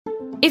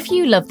If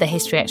you love the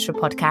History Extra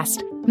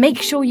podcast,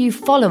 make sure you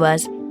follow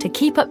us to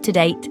keep up to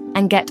date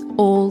and get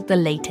all the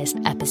latest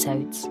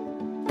episodes.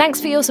 Thanks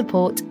for your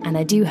support, and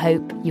I do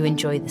hope you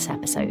enjoy this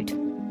episode.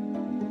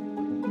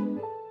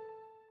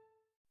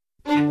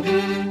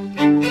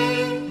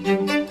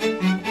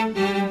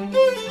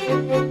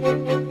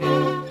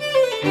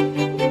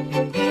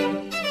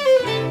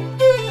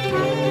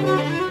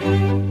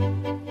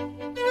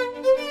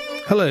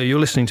 Hello, you're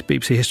listening to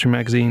BBC History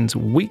Magazine's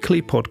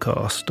weekly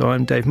podcast.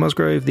 I'm Dave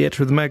Musgrove, the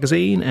editor of the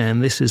magazine,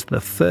 and this is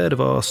the third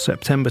of our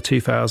September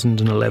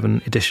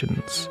 2011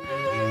 editions.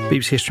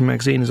 BBC History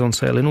Magazine is on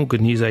sale in all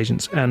good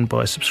newsagents and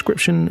by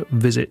subscription.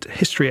 Visit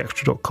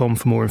historyextra.com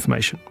for more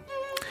information.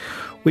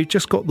 We've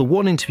just got the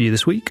one interview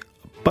this week,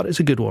 but it's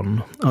a good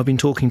one. I've been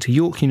talking to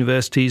York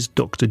University's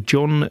Dr.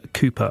 John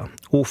Cooper,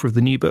 author of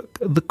the new book,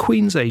 The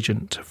Queen's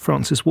Agent,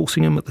 Francis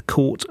Walsingham at the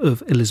Court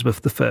of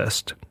Elizabeth I.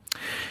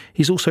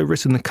 He's also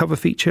written the cover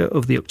feature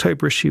of the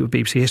October issue of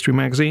BBC History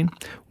Magazine,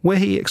 where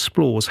he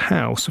explores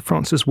how Sir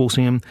Francis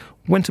Walsingham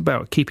went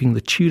about keeping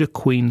the Tudor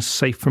Queen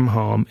safe from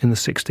harm in the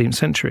 16th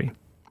century.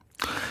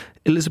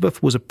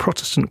 Elizabeth was a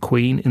Protestant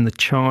queen in the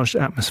charged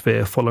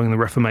atmosphere following the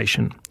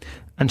Reformation,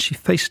 and she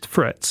faced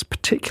threats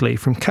particularly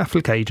from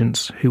Catholic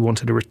agents who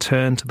wanted a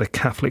return to the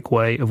Catholic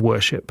way of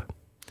worship.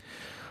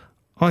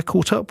 I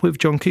caught up with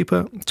John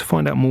Cooper to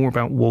find out more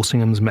about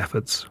Walsingham's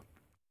methods.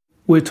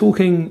 We're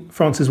talking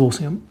Francis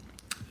Walsingham,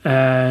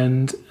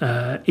 and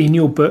in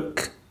your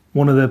book,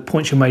 one of the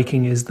points you're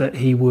making is that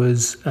he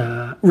was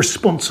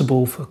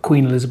responsible for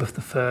Queen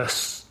Elizabeth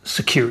I's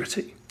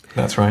security.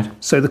 That's right.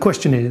 So the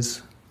question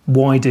is,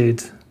 why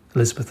did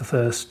Elizabeth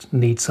I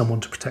need someone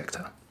to protect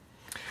her?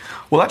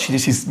 Well, actually,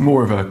 this is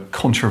more of a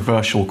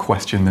controversial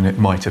question than it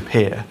might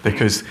appear,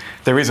 because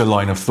there is a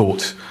line of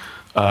thought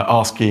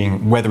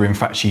asking whether, in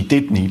fact, she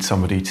did need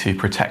somebody to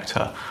protect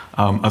her,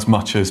 as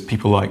much as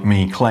people like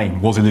me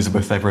claim. Was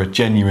Elizabeth ever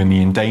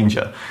genuinely in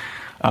danger?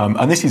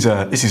 And this is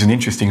an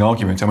interesting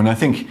argument. I mean, I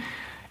think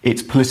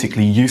it's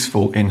politically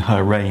useful in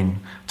her reign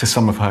to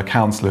some of her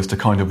councillors to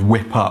kind of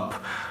whip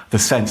up the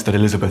sense that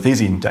Elizabeth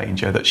is in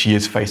danger, that she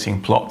is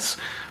facing plots,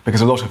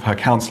 because a lot of her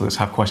councillors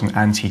have quite an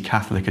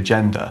anti-Catholic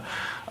agenda.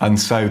 And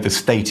so the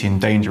state in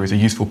danger is a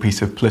useful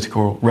piece of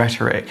political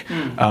rhetoric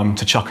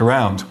to chuck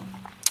around.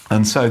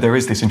 And so there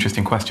is this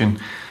interesting question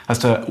as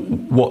to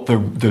what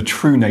the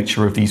true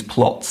nature of these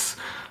plots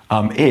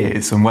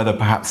is, and whether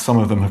perhaps some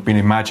of them have been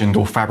imagined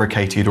or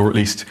fabricated, or at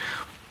least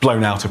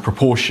blown out of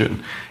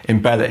proportion,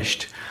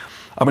 embellished.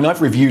 I mean,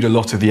 I've reviewed a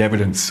lot of the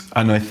evidence,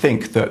 and I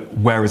think that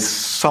whereas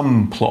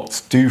some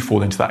plots do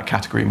fall into that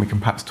category, and we can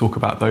perhaps talk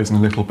about those in a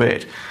little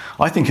bit,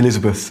 I think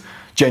Elizabeth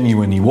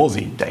genuinely was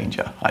in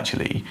danger,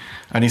 actually,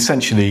 and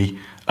essentially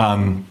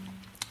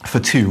for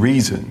two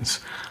reasons.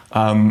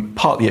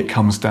 Partly it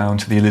comes down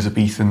to the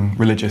Elizabethan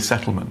religious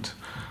settlement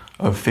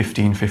of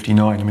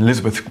 1559. I mean,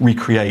 Elizabeth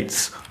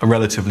recreates a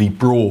relatively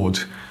broad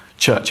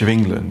Church of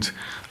England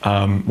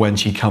when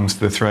she comes to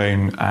the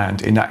throne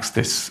and enacts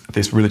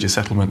this religious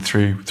settlement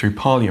through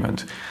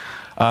Parliament.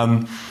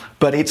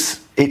 But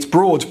it's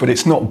broad, but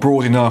it's not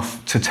broad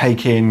enough to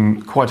take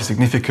in quite a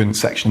significant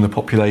section of the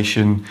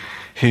population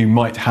who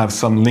might have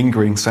some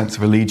lingering sense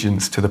of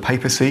allegiance to the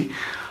papacy,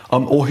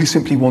 or who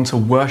simply want to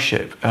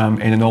worship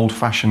in an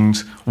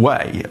old-fashioned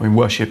way. I mean,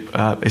 worship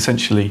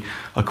essentially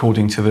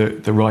according to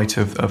the rite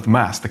of the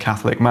Mass, the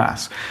Catholic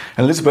Mass.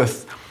 And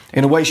Elizabeth,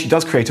 in a way, she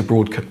does create a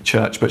broad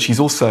church, but she's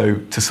also,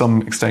 to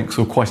some extent,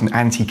 sort of quite an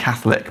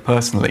anti-Catholic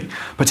personally,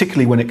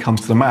 particularly when it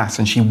comes to the Mass,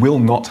 and she will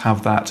not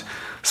have that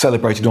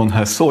celebrated on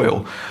her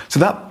soil. So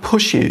that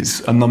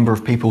pushes a number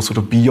of people sort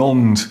of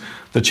beyond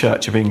the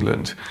Church of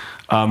England,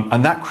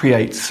 and that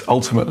creates,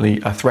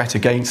 ultimately, a threat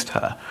against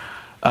her.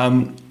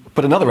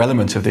 But another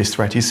element of this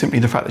threat is simply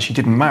the fact that she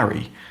didn't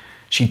marry.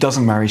 She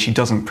doesn't marry, she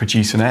doesn't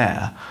produce an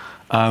heir.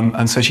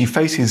 And so she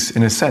faces,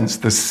 in a sense,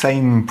 the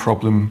same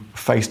problem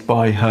faced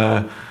by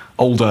her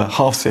older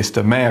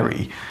half-sister,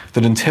 Mary,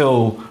 that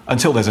until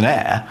there's an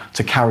heir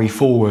to carry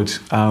forward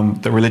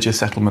the religious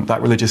settlement,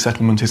 that religious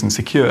settlement isn't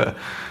secure.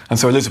 And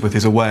so Elizabeth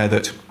is aware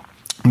that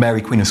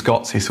Mary, Queen of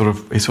Scots, is sort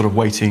of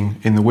waiting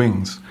in the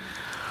wings.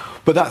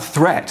 But that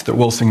threat that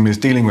Walsingham is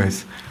dealing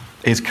with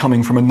is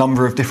coming from a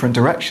number of different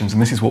directions,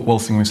 and this is what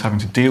Walsingham is having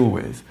to deal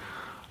with.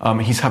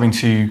 He's having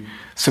to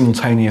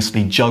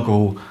simultaneously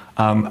juggle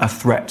a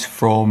threat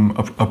from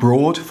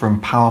abroad, from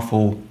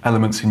powerful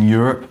elements in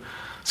Europe.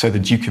 So the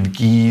Duke of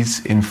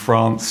Guise in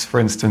France, for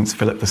instance,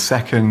 Philip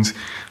II,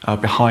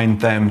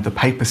 behind them the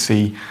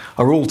papacy,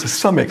 are all to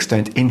some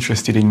extent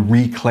interested in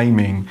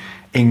reclaiming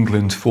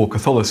England for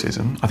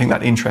Catholicism. I think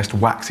that interest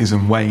waxes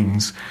and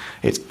wanes.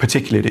 It's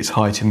particularly at its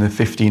height in the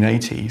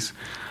 1580s.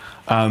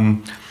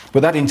 But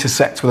that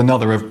intersects with a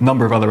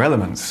number of other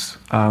elements.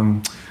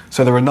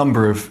 So there are a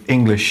number of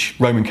English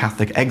Roman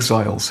Catholic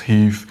exiles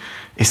who've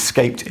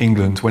escaped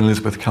England when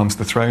Elizabeth comes to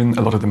the throne.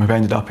 A lot of them have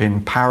ended up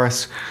in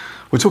Paris.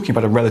 We're talking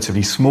about a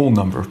relatively small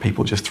number of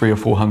people, just 300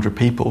 or 400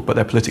 people, but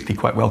they're politically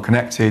quite well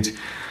connected.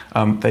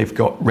 they've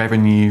got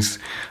revenues,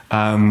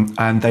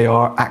 and they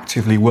are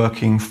actively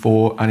working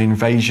for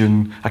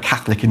a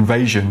Catholic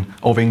invasion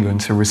of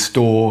England to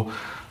restore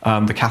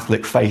the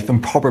Catholic faith,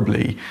 and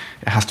probably,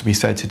 it has to be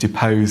said, to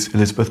depose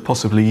Elizabeth,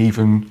 possibly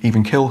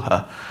even kill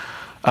her.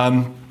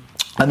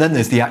 And then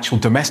there's the actual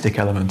domestic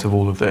element of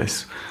all of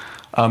this.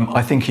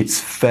 I think it's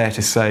fair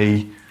to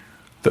say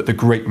that the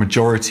great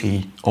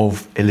majority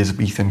of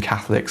Elizabethan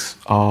Catholics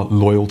are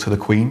loyal to the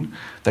Queen.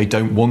 They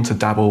don't want to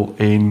dabble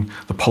in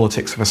the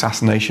politics of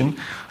assassination,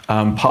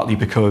 partly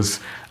because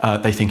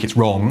they think it's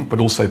wrong, but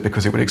also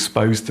because it would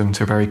expose them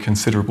to very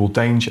considerable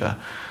danger.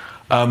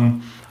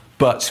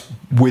 But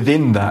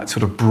within that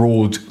sort of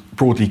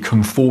broadly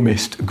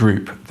conformist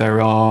group,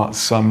 there are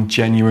some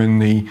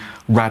genuinely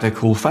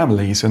radical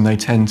families, and they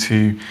tend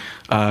to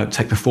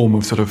take the form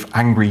of sort of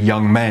angry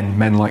young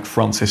men like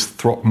Francis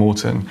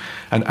Throckmorton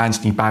and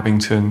Anthony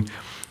Babington,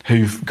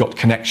 who've got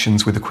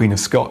connections with the Queen of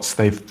Scots.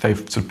 They've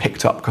sort of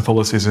picked up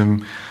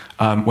Catholicism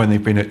when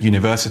they've been at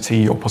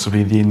university, or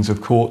possibly the Inns of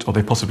Court, or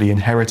they possibly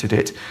inherited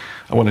it.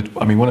 One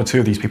or two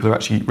of these people are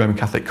actually Roman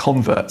Catholic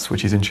converts,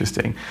 which is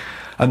interesting.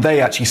 And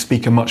they actually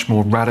speak a much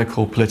more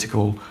radical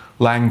political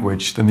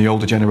language than the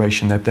older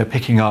generation. They're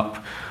picking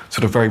up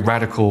sort of very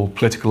radical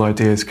political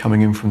ideas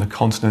coming in from the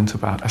continent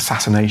about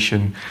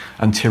assassination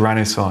and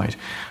tyrannicide.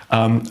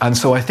 And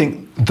so I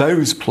think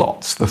those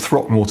plots, the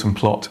Throckmorton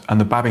plot and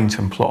the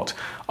Babington plot,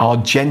 are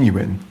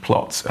genuine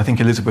plots. I think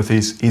Elizabeth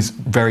is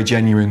very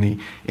genuinely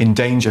in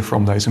danger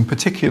from those, and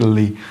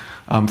particularly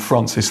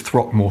Francis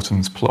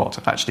Throckmorton's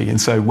plot, actually. And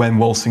so when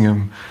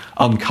Walsingham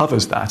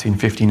uncovers that in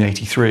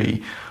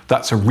 1583,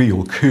 that's a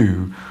real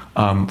coup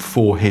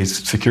for his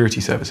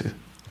security services.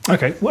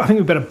 Okay, well, I think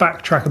we better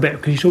backtrack a bit,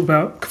 because you talked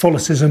about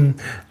Catholicism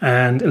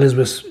and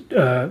Elizabeth's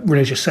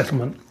religious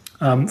settlement.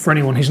 For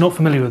anyone who's not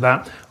familiar with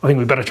that, I think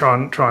we better try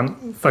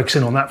and focus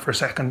in on that for a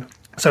second.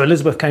 So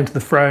Elizabeth came to the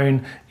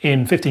throne in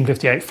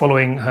 1558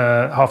 following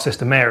her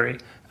half-sister Mary,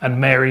 and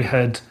Mary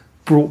had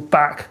brought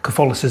back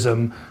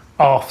Catholicism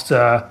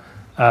after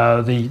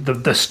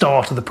the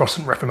start of the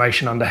Protestant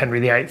Reformation under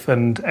Henry VIII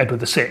and Edward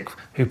VI,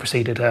 who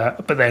preceded her,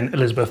 but then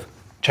Elizabeth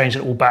changed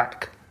it all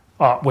back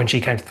when she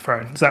came to the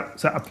throne. Is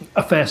that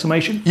a fair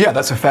summation? Yeah,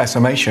 that's a fair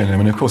summation. I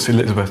mean, of course,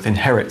 Elizabeth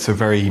inherits a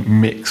very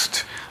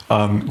mixed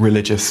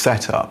religious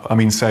setup. I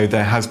mean, so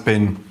there has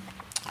been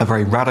a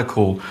very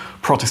radical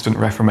Protestant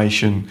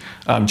Reformation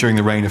during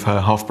the reign of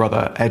her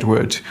half-brother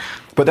Edward,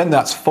 but then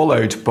that's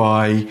followed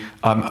by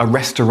a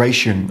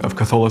restoration of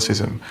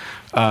Catholicism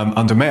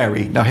under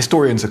Mary. Now,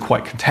 historians are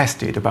quite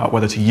contested about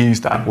whether to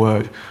use that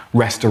word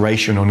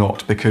restoration or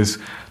not, because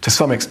to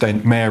some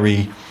extent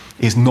Mary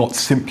is not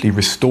simply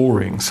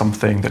restoring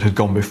something that had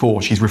gone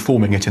before, she's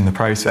reforming it in the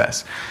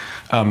process.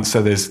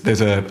 So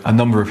there's a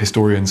number of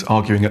historians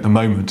arguing at the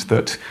moment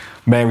that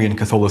Marian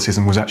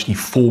Catholicism was actually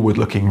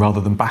forward-looking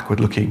rather than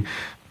backward-looking.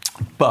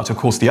 But, of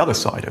course, the other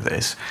side of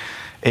this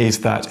is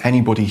that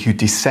anybody who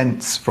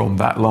dissents from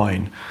that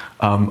line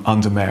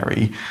under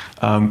Mary,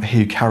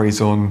 who carries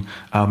on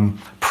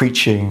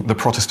preaching the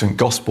Protestant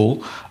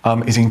gospel,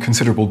 is in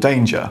considerable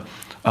danger.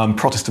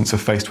 Protestants are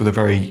faced with a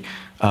very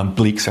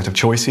bleak set of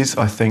choices,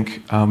 I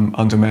think,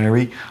 under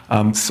Mary.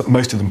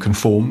 Most of them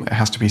conform, it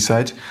has to be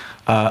said.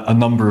 A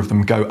number of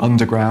them go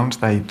underground.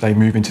 They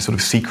move into sort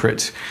of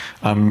secret,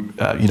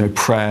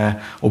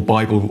 prayer or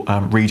Bible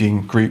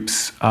reading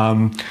groups.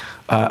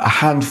 A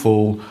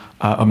handful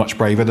are much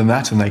braver than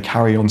that, and they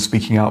carry on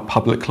speaking out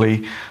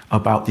publicly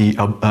about the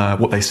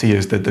what they see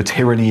as the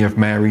tyranny of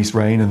Mary's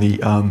reign and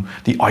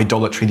the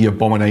idolatry, the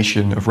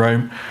abomination of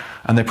Rome.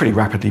 And they're pretty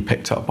rapidly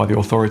picked up by the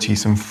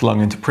authorities and flung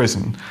into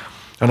prison.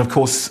 And of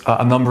course,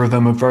 a number of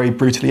them are very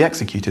brutally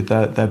executed.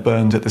 They're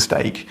burned at the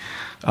stake,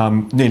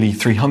 nearly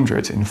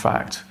 300 in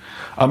fact.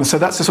 So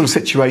that's the sort of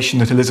situation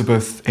that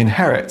Elizabeth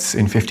inherits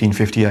in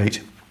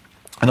 1558.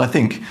 And I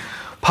think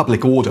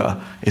public order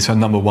is her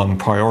number one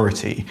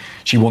priority.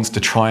 She wants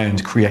to try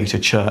and create a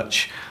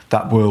church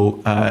that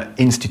will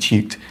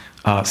institute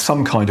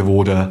some kind of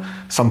order,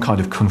 some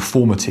kind of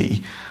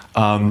conformity,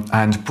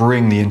 and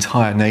bring the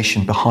entire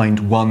nation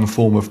behind one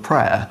form of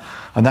prayer.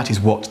 And that is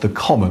what the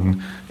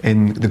Common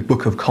in the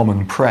Book of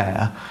Common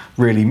Prayer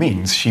really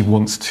means. She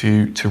wants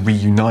to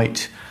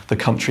reunite the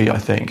country, I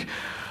think.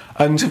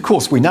 And of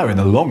course, we know in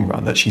the long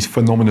run that she's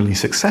phenomenally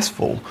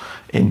successful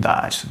in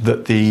that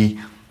the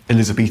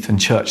Elizabethan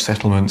church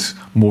settlement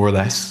more or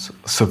less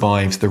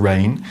survives the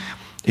reign.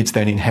 It's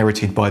then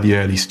inherited by the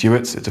early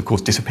Stuarts. It, of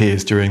course,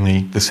 disappears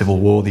during the Civil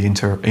War, the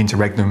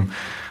interregnum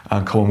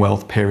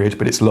Commonwealth period,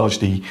 but it's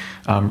largely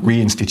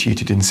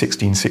reinstituted in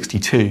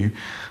 1662.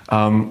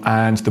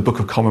 And the Book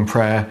of Common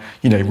Prayer,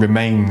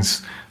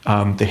 remains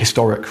the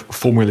historic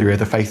formulary of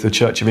the faith of the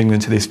Church of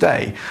England to this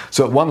day.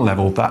 So at one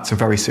level, that's a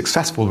very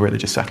successful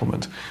religious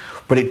settlement.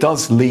 But it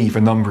does leave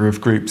a number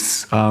of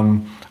groups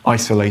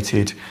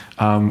isolated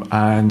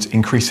and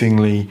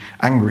increasingly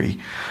angry.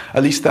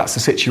 At least that's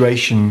the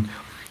situation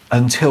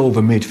until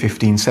the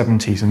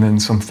mid-1570s, and then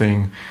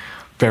something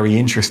very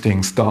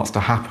interesting starts to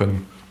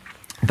happen.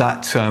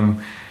 That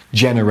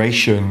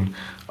generation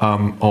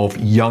of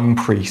young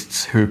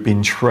priests who have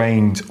been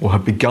trained or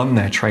have begun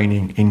their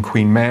training in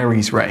Queen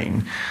Mary's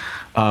reign,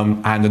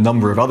 and a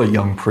number of other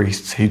young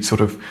priests who'd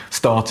sort of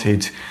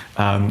started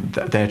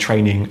their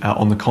training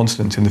on the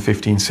continent in the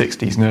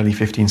 1560s and early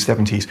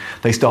 1570s.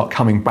 They start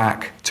coming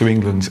back to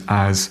England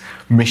as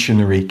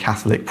missionary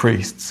Catholic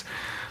priests.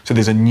 So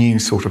there's a new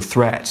sort of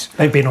threat.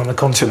 They've been on the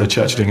continent to the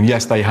Church of England.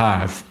 Yes, they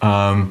have.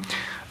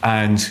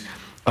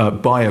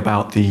 By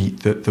about the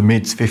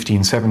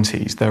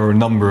mid-1570s, there are a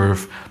number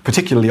of,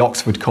 particularly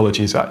Oxford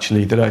colleges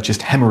actually, that are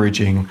just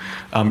hemorrhaging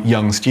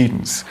young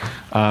students.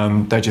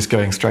 They're just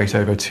going straight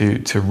over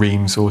to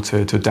Reims or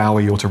to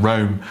Douai or to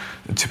Rome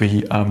to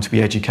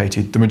be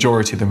educated. The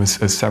majority of them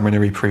as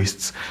seminary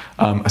priests,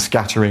 a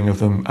scattering of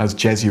them as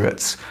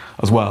Jesuits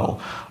as well.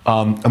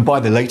 And by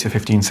the later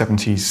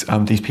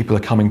 1570s, these people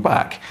are coming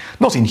back,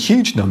 not in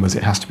huge numbers,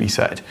 it has to be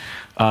said.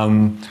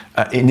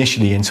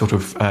 Initially in sort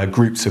of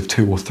groups of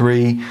 2 or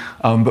 3,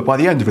 but by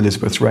the end of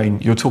Elizabeth's reign,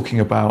 you're talking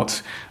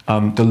about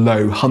the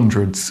low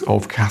hundreds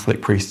of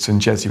Catholic priests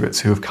and Jesuits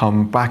who have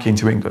come back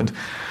into England.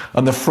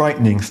 And the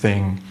frightening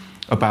thing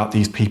about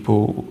these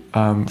people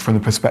from the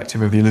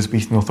perspective of the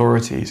Elizabethan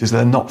authorities is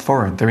they're not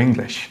foreign, they're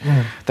English.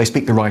 They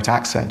speak the right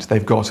accent,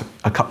 they've got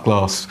a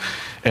cut-glass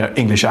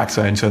English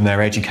accent, and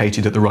they're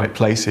educated at the right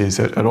places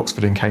at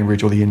Oxford and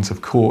Cambridge or the Inns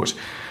of Court.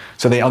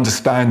 So they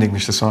understand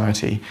English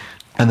society.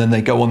 And then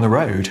they go on the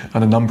road,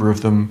 and a number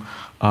of them,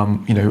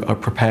 are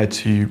prepared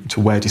to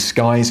wear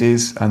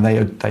disguises, and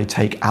they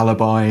take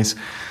alibis,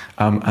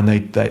 and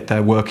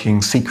they're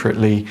working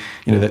secretly.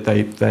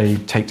 They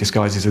take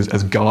disguises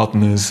as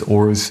gardeners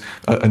or as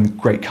in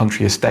great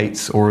country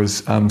estates or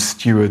as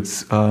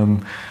stewards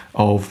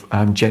of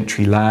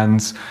gentry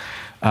lands,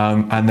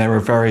 and they're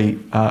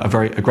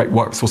a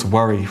great source of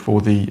worry for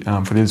the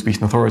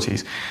Elizabethan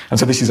authorities. And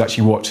so this is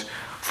actually what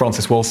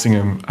Francis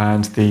Walsingham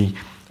and the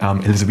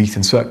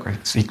Elizabethan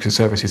Secret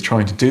Service is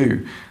trying to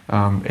do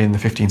in the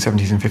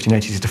 1570s and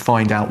 1580s, is to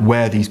find out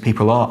where these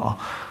people are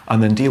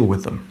and then deal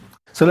with them.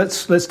 So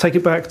let's take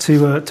it back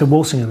to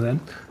Walsingham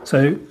then.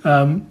 So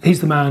he's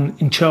the man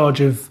in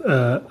charge of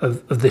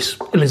this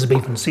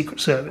Elizabethan Secret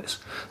Service.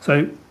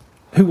 So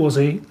who was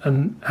he,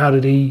 and how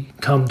did he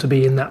come to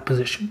be in that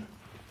position?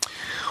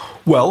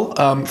 Well,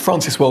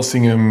 Francis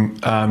Walsingham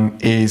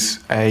is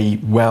a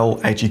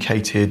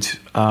well-educated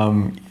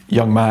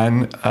young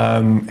man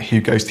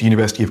who goes to the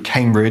University of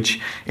Cambridge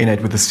in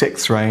Edward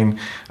VI's reign,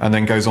 and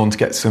then goes on to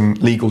get some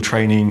legal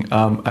training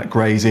at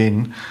Gray's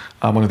Inn,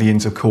 one of the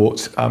Inns of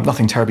Court.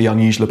 Nothing terribly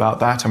unusual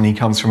about that. I mean, he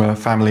comes from a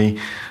family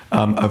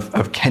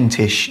of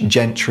Kentish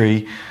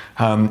gentry.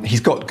 He's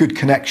got good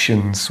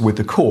connections with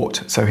the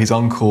court. So his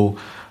uncle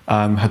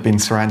had been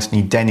Sir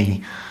Anthony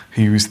Denny,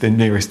 who's the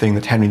nearest thing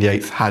that Henry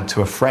VIII had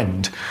to a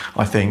friend,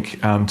 I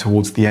think,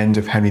 towards the end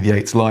of Henry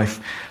VIII's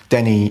life.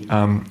 Denny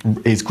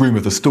is groom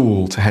of the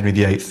stool to Henry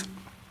VIII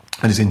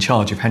and is in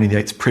charge of Henry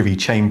VIII's privy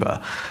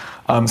chamber.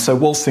 So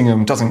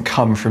Walsingham doesn't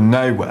come from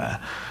nowhere.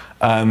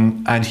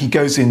 And he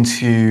goes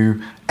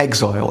into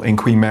exile in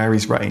Queen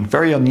Mary's reign,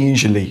 very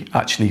unusually,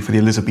 actually, for the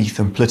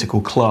Elizabethan political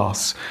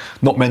class.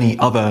 Not many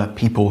other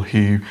people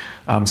who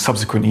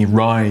subsequently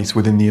rise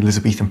within the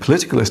Elizabethan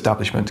political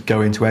establishment go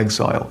into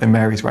exile in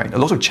Mary's reign. A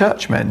lot of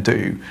churchmen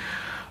do.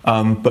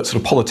 But sort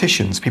of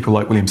politicians, people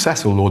like William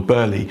Cecil, Lord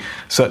Burleigh,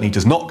 certainly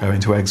does not go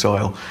into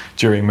exile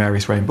during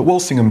Mary's reign. But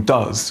Walsingham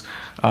does.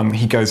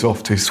 He goes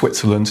off to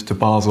Switzerland, to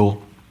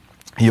Basel.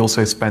 He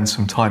also spends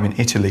some time in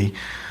Italy,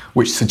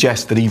 which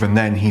suggests that even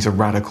then he's a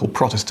radical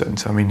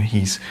Protestant. I mean,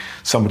 he's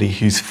somebody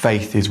whose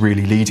faith is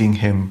really leading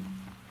him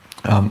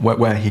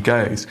where he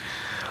goes.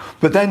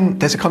 But then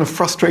there's a kind of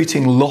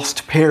frustrating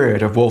lost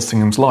period of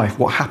Walsingham's life.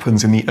 What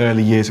happens in the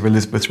early years of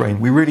Elizabeth's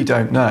reign, we really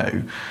don't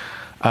know.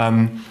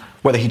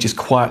 Whether he just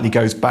quietly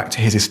goes back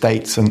to his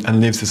estates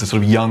and lives as a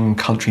sort of young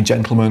country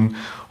gentleman,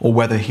 or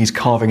whether he's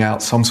carving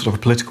out some sort of a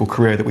political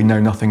career that we know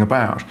nothing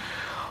about.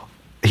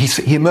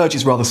 He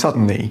emerges rather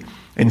suddenly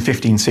in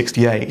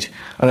 1568,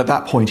 and at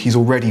that point he's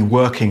already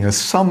working as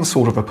some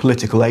sort of a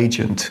political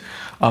agent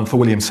for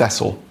William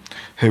Cecil,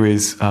 who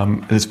is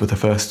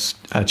Elizabeth I's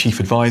chief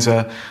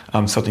advisor.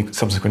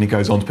 Subsequently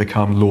goes on to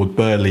become Lord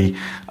Burleigh,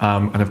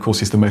 and of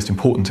course is the most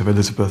important of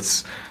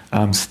Elizabeth's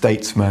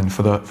statesmen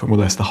for more or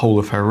less the whole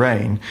of her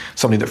reign,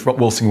 somebody that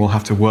Walsingham will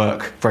have to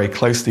work very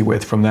closely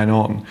with from then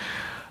on.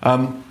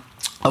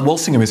 And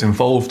Walsingham is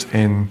involved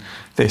in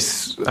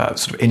this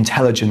sort of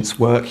intelligence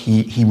work.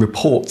 He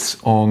reports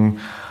on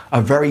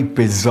a very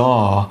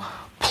bizarre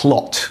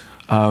plot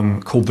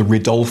called the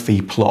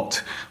Ridolfi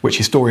plot, which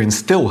historians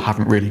still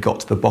haven't really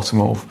got to the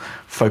bottom of,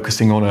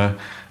 focusing on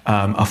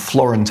a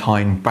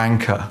Florentine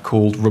banker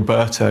called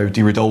Roberto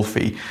di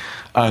Ridolfi.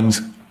 And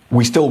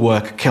we still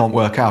can't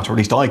work out, or at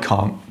least I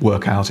can't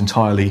work out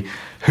entirely,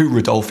 who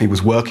Ridolfi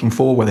was working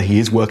for, whether he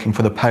is working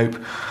for the Pope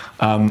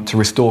to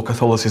restore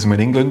Catholicism in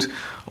England,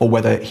 or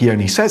whether he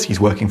only says he's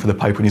working for the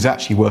Pope and he's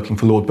actually working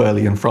for Lord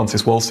Burleigh and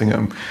Francis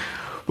Walsingham.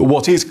 But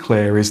what is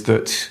clear is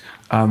that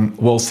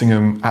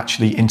Walsingham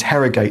actually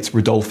interrogates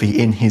Ridolfi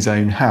in his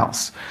own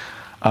house.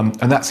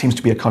 And that seems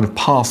to be a kind of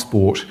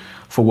passport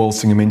for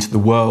Walsingham into the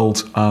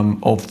world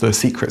of the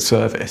Secret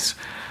Service,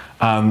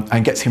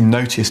 and gets him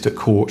noticed at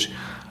court.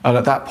 And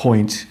at that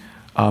point,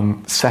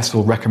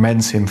 Cecil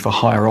recommends him for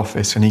higher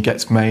office, and he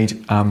gets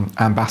made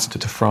ambassador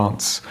to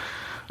France.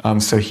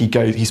 So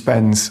he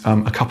spends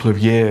a couple of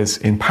years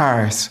in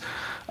Paris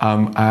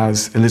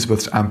as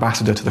Elizabeth's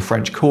ambassador to the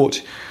French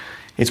court.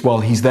 It's while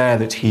he's there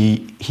that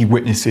he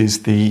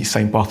witnesses the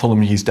St.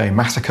 Bartholomew's Day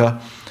massacre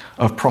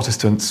of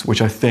Protestants,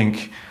 which I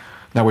think,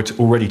 now we're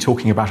already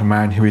talking about a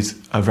man who is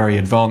a very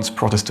advanced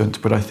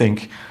Protestant, but I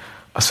think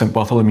a St.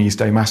 Bartholomew's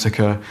Day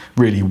massacre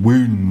really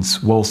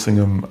wounds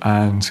Walsingham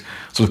and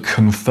sort of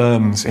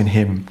confirms in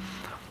him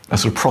a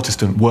sort of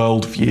Protestant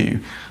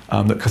worldview,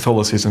 that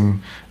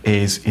Catholicism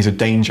is a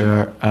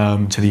danger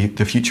to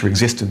the future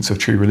existence of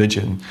true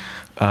religion,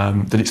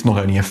 that it's not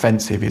only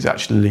offensive, it's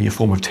actually a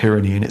form of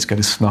tyranny, and it's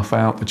going to snuff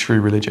out the true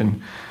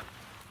religion.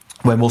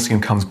 When Walsingham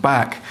comes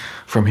back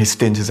from his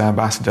stint as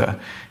ambassador,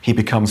 he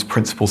becomes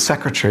principal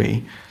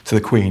secretary to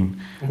the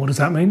Queen. And what does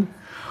that mean?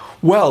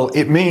 Well,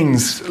 it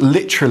means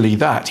literally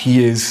that.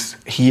 He is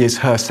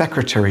her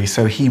secretary,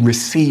 so he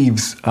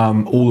receives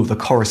all of the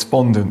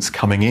correspondence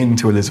coming in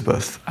to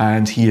Elizabeth,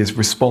 and he is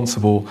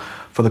responsible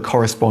for the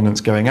correspondence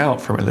going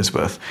out from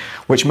Elizabeth,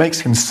 which makes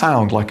him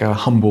sound like a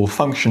humble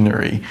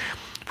functionary.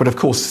 But of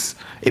course,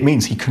 it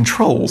means he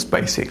controls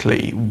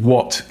basically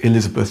what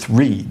Elizabeth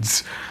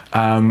reads,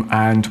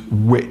 and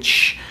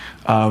which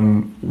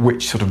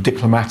sort of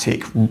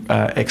diplomatic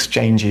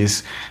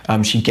exchanges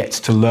she gets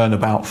to learn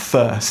about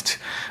first.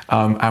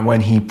 And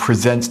when he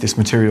presents this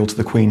material to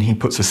the Queen, he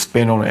puts a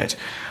spin on it.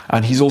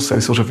 And he's also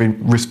sort of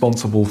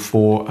responsible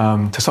for,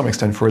 to some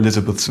extent, for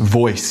Elizabeth's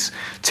voice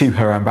to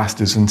her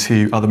ambassadors and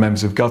to other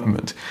members of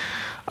government.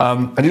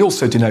 And it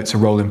also denotes a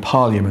role in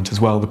Parliament as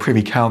well. The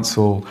Privy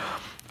Council,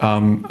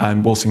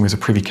 and Walsingham is a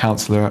Privy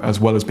Councillor as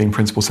well as being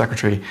Principal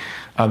Secretary.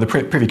 The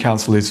Privy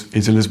Council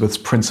is Elizabeth's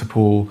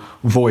principal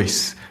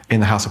voice in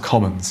the House of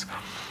Commons.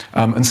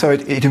 And so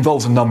it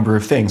involves a number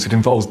of things. It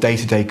involves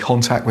day-to-day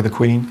contact with the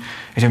Queen.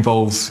 It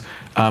involves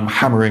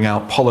hammering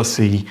out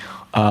policy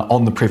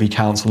on the Privy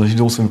Council, and it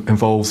also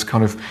involves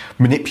kind of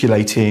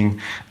manipulating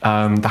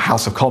the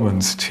House of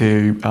Commons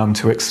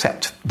to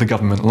accept the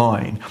government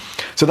line.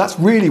 So that's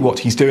really what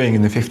he's doing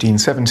in the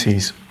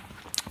 1570s.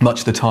 Much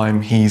of the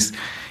time he's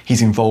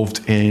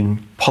involved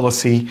in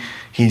policy,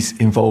 he's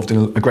involved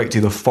in a great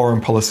deal of foreign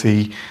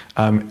policy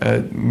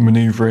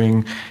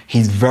manoeuvring.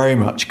 He's very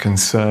much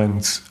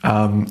concerned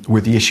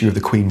with the issue of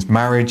the Queen's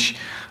marriage,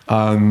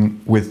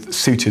 with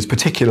suitors,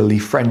 particularly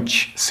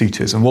French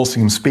suitors. And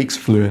Walsingham speaks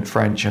fluent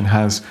French and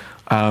has,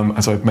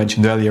 as I've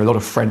mentioned earlier, a lot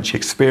of French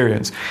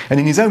experience. And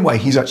in his own way,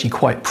 he's actually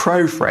quite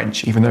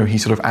pro-French, even though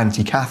he's sort of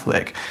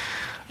anti-Catholic.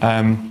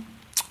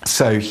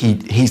 So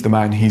he's the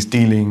man who's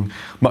dealing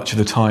much of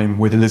the time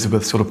with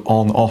Elizabeth's sort of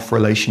on-off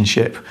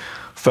relationship.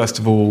 First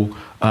of all,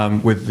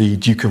 with the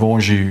Duke of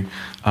Anjou,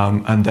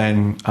 and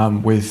then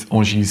with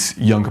Anjou's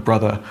younger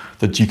brother,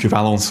 the Duke of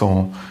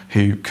Alençon,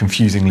 who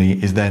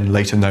confusingly is then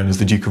later known as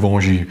the Duke of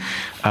Anjou.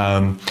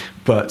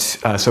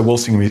 So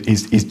Walsingham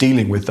is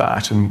dealing with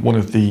that, and one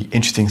of the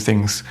interesting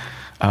things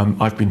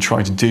I've been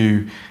trying to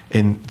do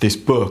in this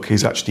book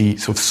is actually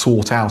sort of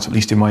sort out, at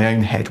least in my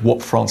own head,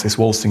 what Francis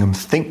Walsingham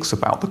thinks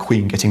about the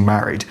Queen getting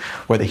married,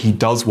 whether he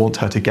does want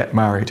her to get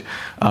married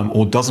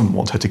or doesn't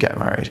want her to get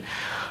married.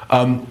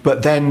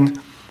 But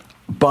then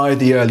by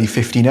the early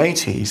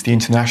 1580s, the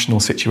international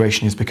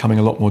situation is becoming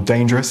a lot more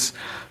dangerous.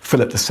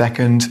 Philip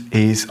II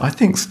is, I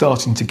think,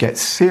 starting to get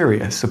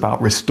serious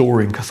about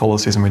restoring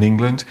Catholicism in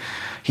England.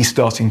 He's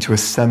starting to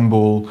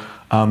assemble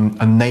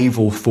a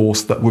naval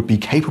force that would be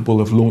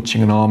capable of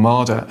launching an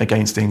armada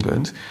against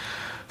England.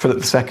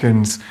 Philip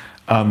II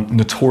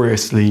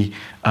notoriously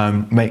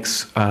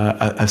makes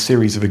a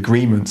series of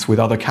agreements with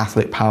other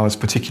Catholic powers,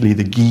 particularly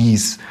the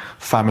Guise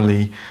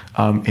family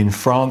in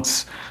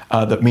France,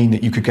 that mean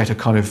that you could get a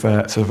kind of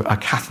sort of a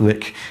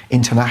Catholic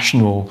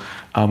international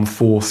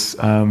force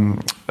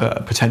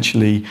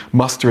potentially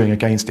mustering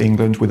against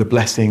England with a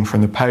blessing from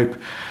the Pope.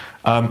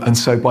 And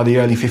so by the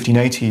early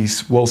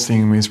 1580s,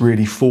 Walsingham is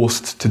really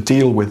forced to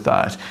deal with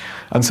that.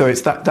 And so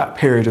it's that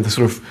period of the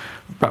sort of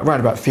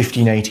around about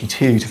 1582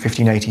 to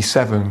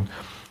 1587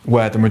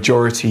 where the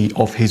majority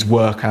of his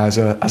work as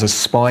a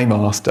spy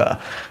master,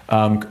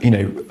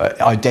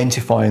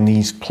 identifying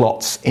these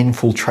plots,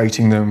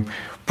 infiltrating them,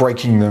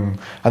 breaking them,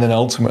 and then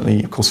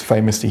ultimately, of course,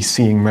 famously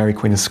seeing Mary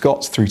Queen of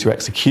Scots through to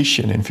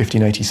execution in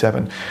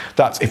 1587.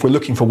 That's, if we're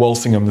looking for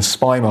Walsingham, the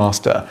spy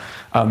master,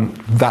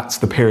 that's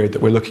the period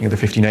that we're looking at, the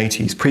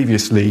 1580s.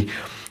 Previously,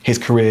 his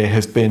career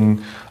has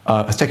taken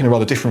a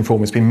rather different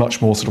form. It's been much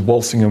more sort of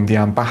Walsingham the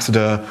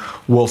ambassador,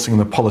 Walsingham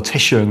the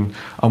politician,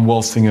 and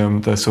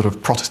Walsingham the sort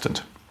of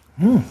Protestant.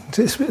 But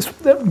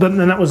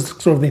then that was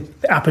sort of the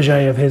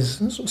apogee of his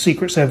sort of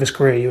Secret Service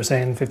career, you were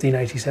saying, in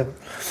 1587.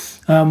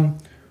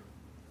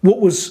 What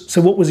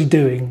was he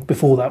doing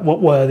before that?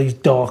 What were these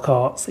dark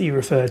arts that you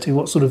referred to?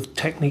 What sort of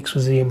techniques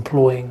was he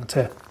employing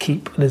to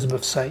keep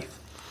Elizabeth safe?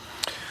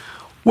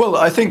 Well,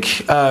 I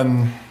think,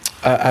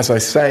 as I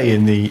say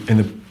in the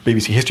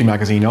BBC History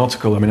Magazine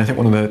article, I mean, I think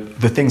one of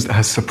the things that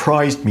has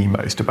surprised me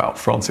most about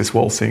Francis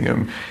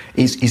Walsingham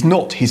is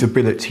not his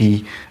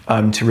ability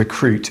to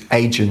recruit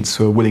agents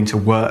who are willing to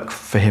work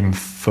for him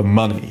for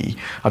money.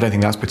 I don't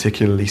think that's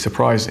particularly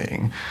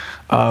surprising.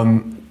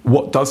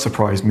 What does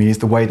surprise me is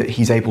the way that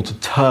he's able to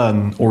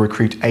turn or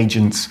recruit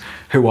agents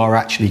who are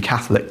actually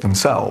Catholic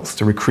themselves,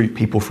 to recruit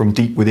people from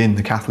deep within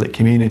the Catholic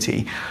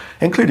community,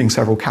 including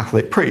several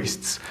Catholic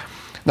priests.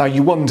 Now,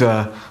 you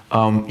wonder,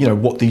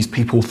 what these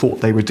people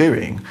thought they were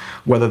doing,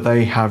 whether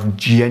they have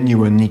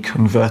genuinely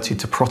converted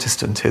to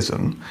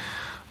Protestantism,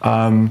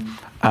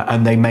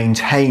 and they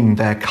maintain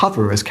their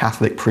cover as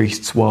Catholic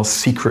priests while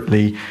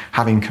secretly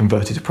having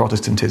converted to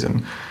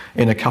Protestantism.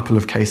 In a couple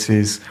of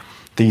cases,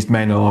 these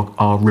men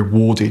are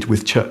rewarded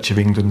with Church of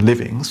England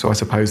living, so I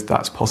suppose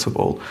that's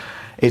possible.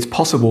 It's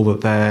possible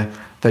that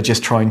they're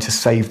just trying to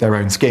save their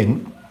own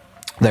skin.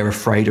 They're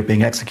afraid of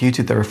being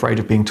executed, they're afraid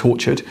of being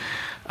tortured.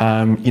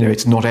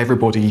 It's not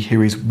everybody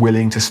who is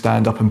willing to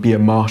stand up and be a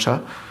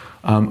martyr.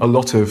 A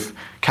lot of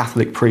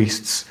Catholic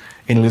priests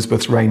in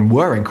Elizabeth's reign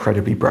were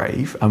incredibly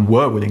brave and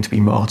were willing to be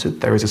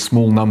martyred. There is a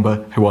small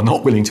number who are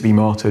not willing to be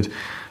martyred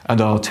and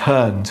are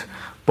turned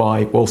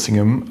by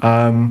Walsingham,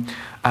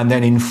 and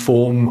then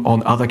inform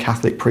on other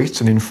Catholic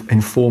priests and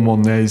inform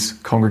on those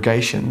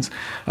congregations.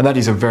 And that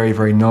is a very,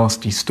 very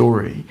nasty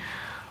story.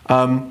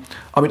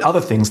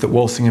 Other things that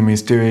Walsingham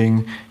is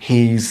doing,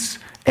 he's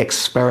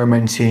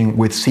experimenting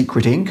with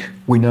secret ink.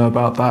 We know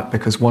about that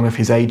because one of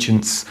his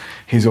agents,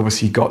 who's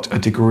obviously got a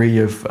degree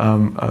of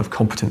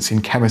competence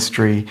in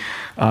chemistry,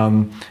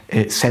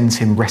 it sends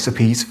him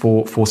recipes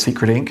for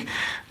secret ink.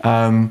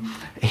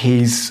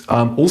 He's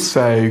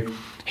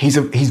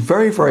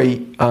very,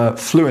 very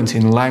fluent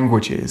in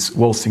languages,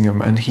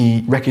 Walsingham, and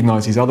he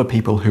recognises other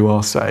people who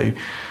are so.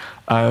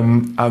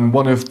 And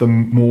one of the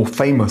more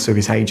famous of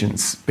his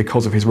agents,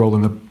 because of his role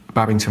in the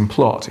Babington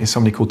plot, is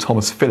somebody called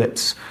Thomas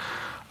Phillips.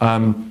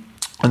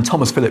 And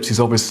Thomas Phillips is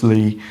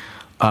obviously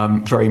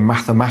very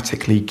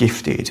mathematically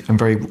gifted and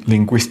very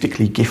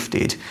linguistically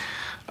gifted.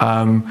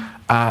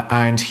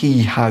 And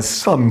he has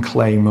some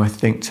claim, I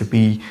think, to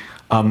be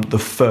the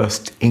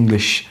first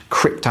English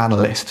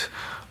cryptanalyst.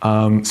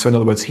 So in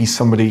other words, he's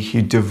somebody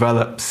who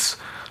develops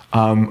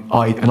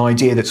an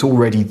idea that's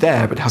already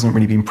there but hasn't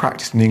really been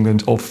practiced in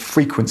England of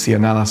frequency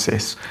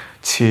analysis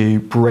to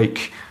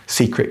break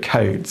secret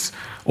codes,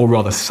 or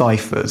rather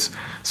ciphers.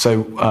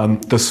 So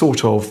the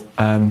sort of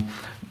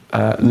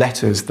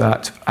letters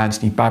that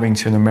Anthony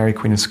Babington and Mary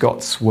Queen of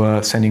Scots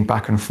were sending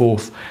back and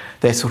forth,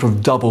 they're sort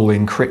of double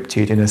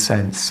encrypted in a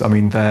sense. I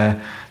mean,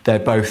 they're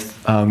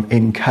both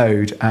in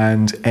code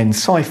and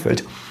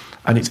enciphered.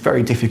 And it's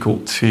very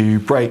difficult to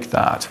break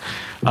that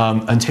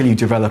until you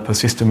develop a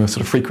system of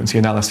sort of frequency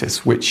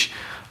analysis, which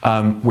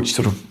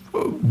sort of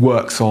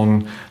works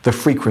on the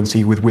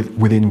frequency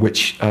within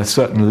which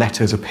certain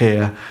letters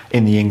appear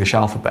in the English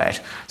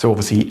alphabet. So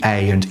obviously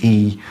A and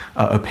E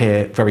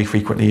appear very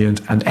frequently,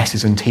 and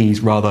S's and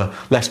T's rather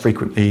less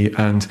frequently,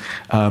 and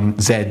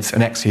Z's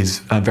and X's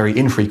very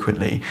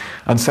infrequently.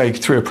 And so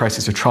through a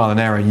process of trial and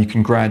error, you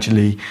can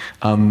gradually,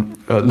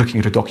 looking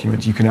at a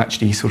document, you can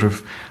actually sort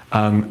of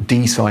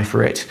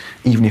decipher it,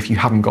 even if you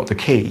haven't got the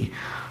key.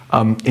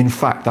 In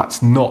fact,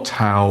 that's not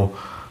how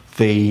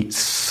the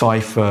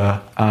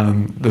ciphered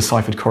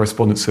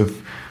correspondence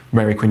of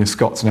Mary Queen of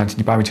Scots and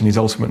Anthony Babington is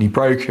ultimately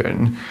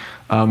broken,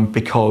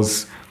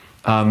 because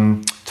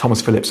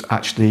Thomas Phillips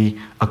actually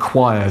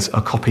acquires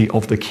a copy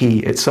of the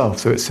key itself.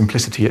 So it's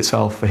simplicity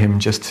itself for him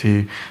just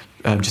to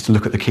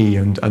look at the key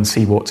and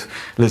see what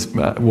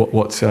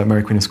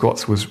Mary Queen of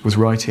Scots was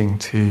writing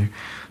to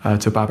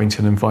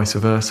Babington and vice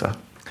versa.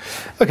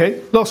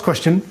 Okay, last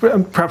question,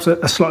 perhaps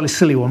a slightly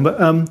silly one, but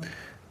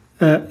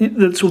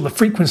the sort of the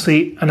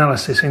frequency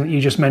analysis thing that you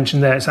just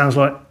mentioned there, it sounds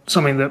like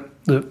something that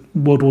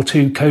World War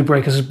II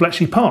codebreakers at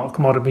Bletchley Park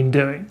might have been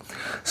doing.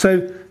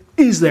 So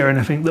is there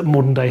anything that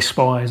modern day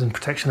spies and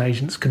protection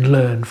agents can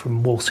learn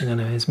from Walsingham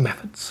and his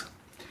methods?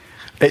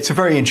 It's a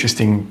very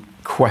interesting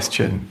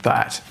question,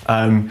 that.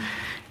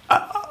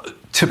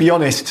 To be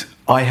honest,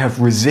 I have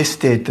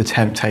resisted the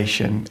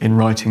temptation in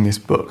writing this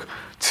book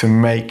to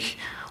make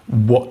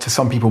what to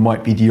some people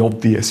might be the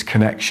obvious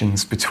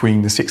connections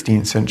between the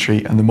 16th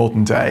century and the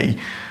modern day.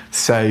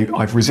 So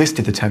I've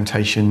resisted the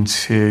temptation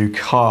to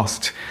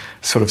cast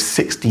sort of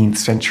 16th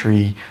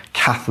century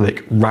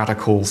Catholic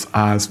radicals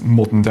as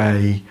modern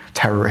day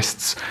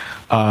terrorists.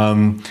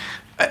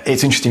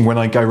 It's interesting when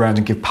I go around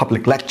and give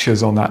public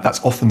lectures on that,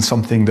 that's often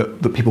something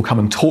that people come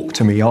and talk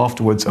to me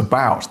afterwards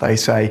about. They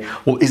say,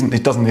 well,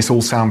 doesn't this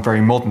all sound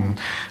very modern?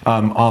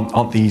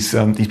 Aren't these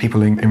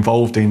people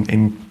involved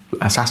in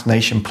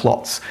assassination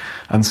plots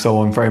and so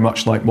on, very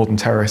much like modern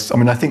terrorists? I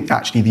mean, I think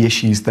actually the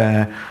issues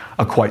there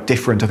are quite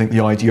different. I think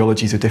the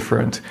ideologies are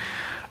different.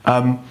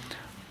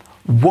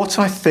 What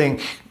I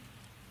think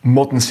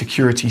modern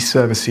security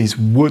services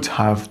would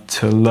have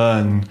to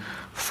learn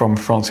from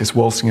Francis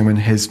Walsingham and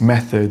his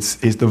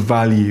methods is the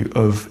value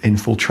of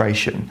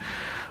infiltration,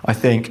 I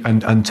think,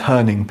 and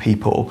turning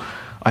people.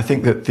 I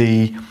think that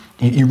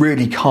you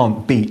really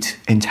can't beat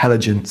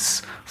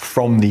intelligence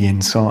from the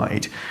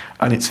inside.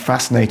 And it's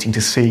fascinating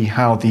to see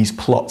how these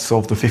plots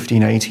of the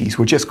 1580s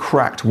were just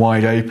cracked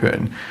wide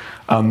open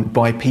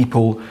by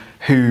people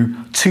who,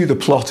 to the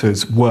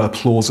plotters, were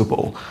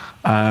plausible.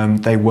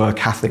 They were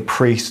Catholic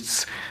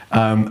priests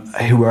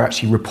who were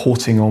actually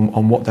reporting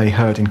on what they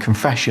heard in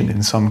confession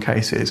in some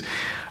cases.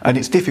 And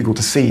it's difficult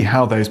to see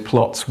how those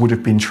plots would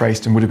have been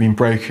traced and would have been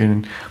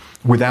broken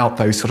without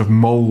those sort of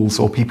moles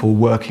or people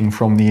working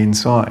from the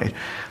inside.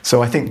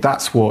 So I think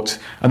that's what,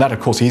 and that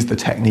of course is the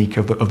technique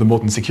of the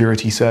modern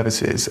security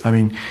services. I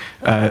mean,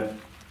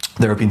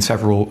 there have been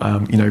several,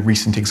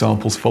 recent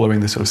examples following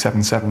the sort of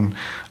 7/7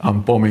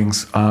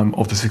 bombings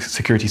of the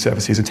security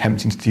services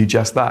attempting to do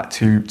just that,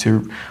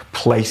 to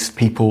place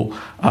people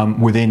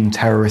within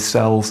terrorist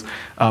cells,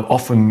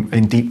 often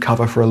in deep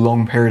cover for a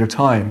long period of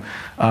time,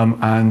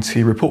 and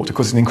to report. Of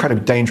course, it's an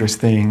incredibly dangerous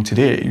thing to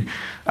do,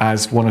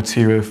 as one or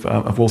two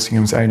of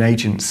Walsingham's own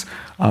agents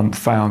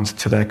found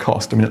to their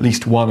cost. I mean, at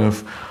least one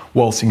of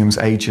Walsingham's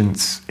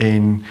agents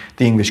in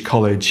the English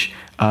College,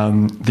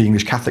 the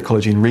English Catholic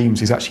College in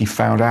Reims, is actually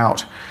found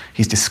out.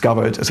 He's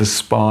discovered as a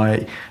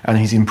spy, and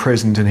he's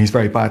imprisoned, and he's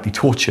very badly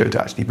tortured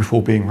actually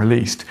before being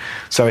released.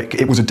 So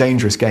it was a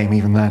dangerous game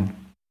even then.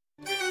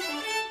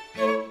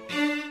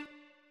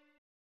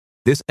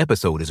 This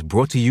episode is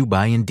brought to you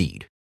by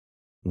Indeed.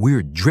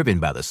 We're driven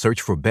by the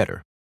search for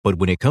better, but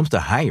when it comes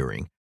to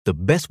hiring, the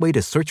best way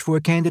to search for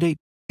a candidate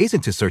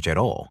isn't to search at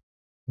all.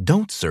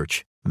 Don't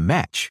search,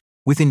 match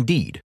with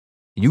Indeed.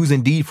 Use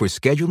Indeed for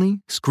scheduling,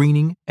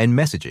 screening, and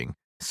messaging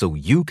so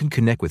you can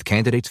connect with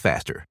candidates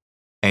faster.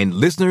 And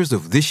listeners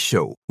of this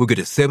show will get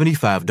a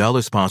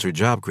 $75 sponsored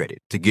job credit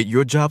to get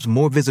your jobs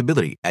more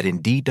visibility at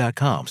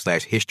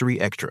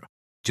Indeed.com/HistoryExtra.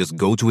 Just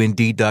go to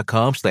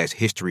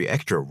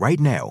Indeed.com/HistoryExtra right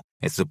now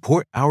and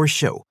support our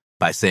show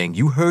by saying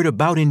you heard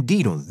about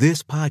Indeed on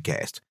this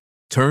podcast.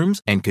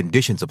 Terms and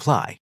conditions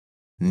apply.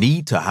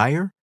 Need to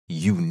hire?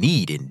 You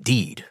need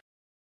Indeed.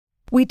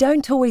 We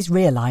don't always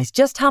realize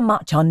just how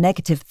much our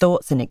negative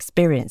thoughts and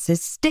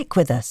experiences stick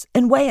with us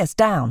and weigh us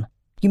down.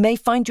 You may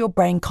find your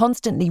brain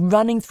constantly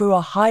running through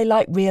a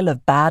highlight reel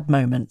of bad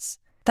moments.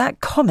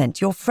 That comment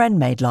your friend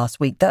made last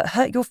week that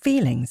hurt your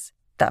feelings.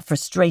 That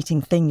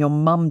frustrating thing your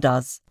mum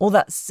does. Or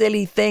that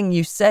silly thing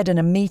you said in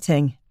a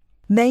meeting.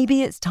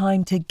 Maybe it's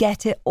time to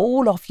get it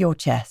all off your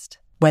chest.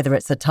 Whether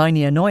it's a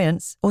tiny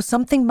annoyance or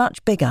something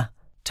much bigger,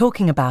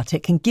 talking about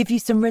it can give you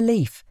some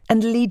relief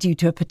and lead you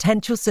to a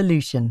potential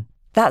solution.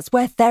 That's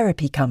where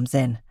therapy comes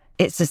in.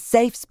 It's a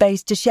safe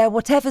space to share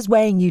whatever's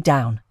weighing you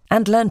down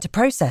and learn to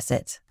process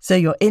it, so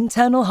your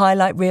internal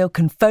highlight reel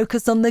can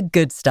focus on the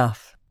good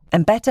stuff.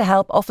 And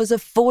BetterHelp offers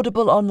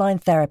affordable online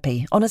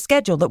therapy on a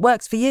schedule that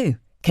works for you.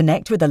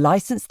 Connect with a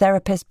licensed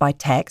therapist by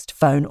text,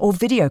 phone, or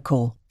video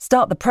call.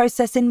 Start the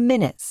process in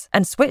minutes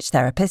and switch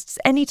therapists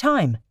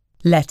anytime.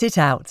 Let it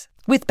out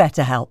with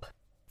BetterHelp.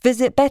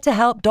 Visit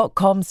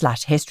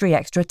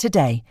betterhelp.com/historyextra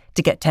today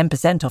to get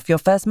 10% off your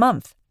first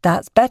month.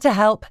 That's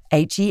BetterHelp,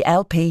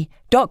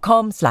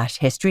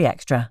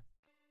 HELP.com/historyextra.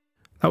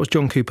 That was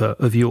John Cooper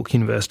of York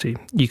University.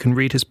 You can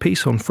read his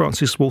piece on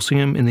Francis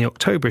Walsingham in the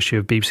October issue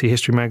of BBC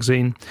History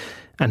magazine,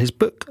 and his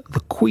book, The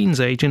Queen's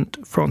Agent,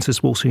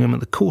 Francis Walsingham at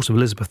the Court of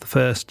Elizabeth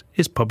I,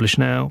 is published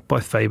now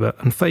by Faber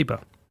and Faber.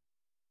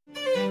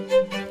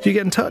 Do you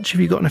get in touch if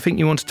you've got anything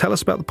you want to tell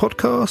us about the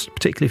podcast,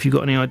 particularly if you've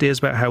got any ideas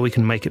about how we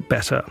can make it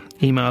better?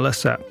 Email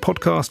us at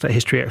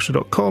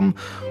podcast@historyextra.com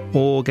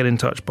or get in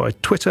touch by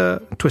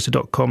Twitter,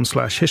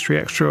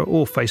 twitter.com/historyextra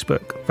or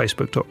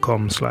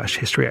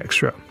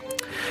facebook.com/historyextra.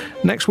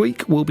 Next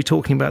week, we'll be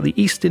talking about the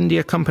East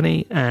India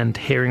Company and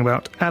hearing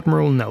about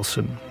Admiral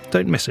Nelson.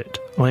 Don't miss it,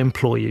 I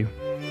implore you.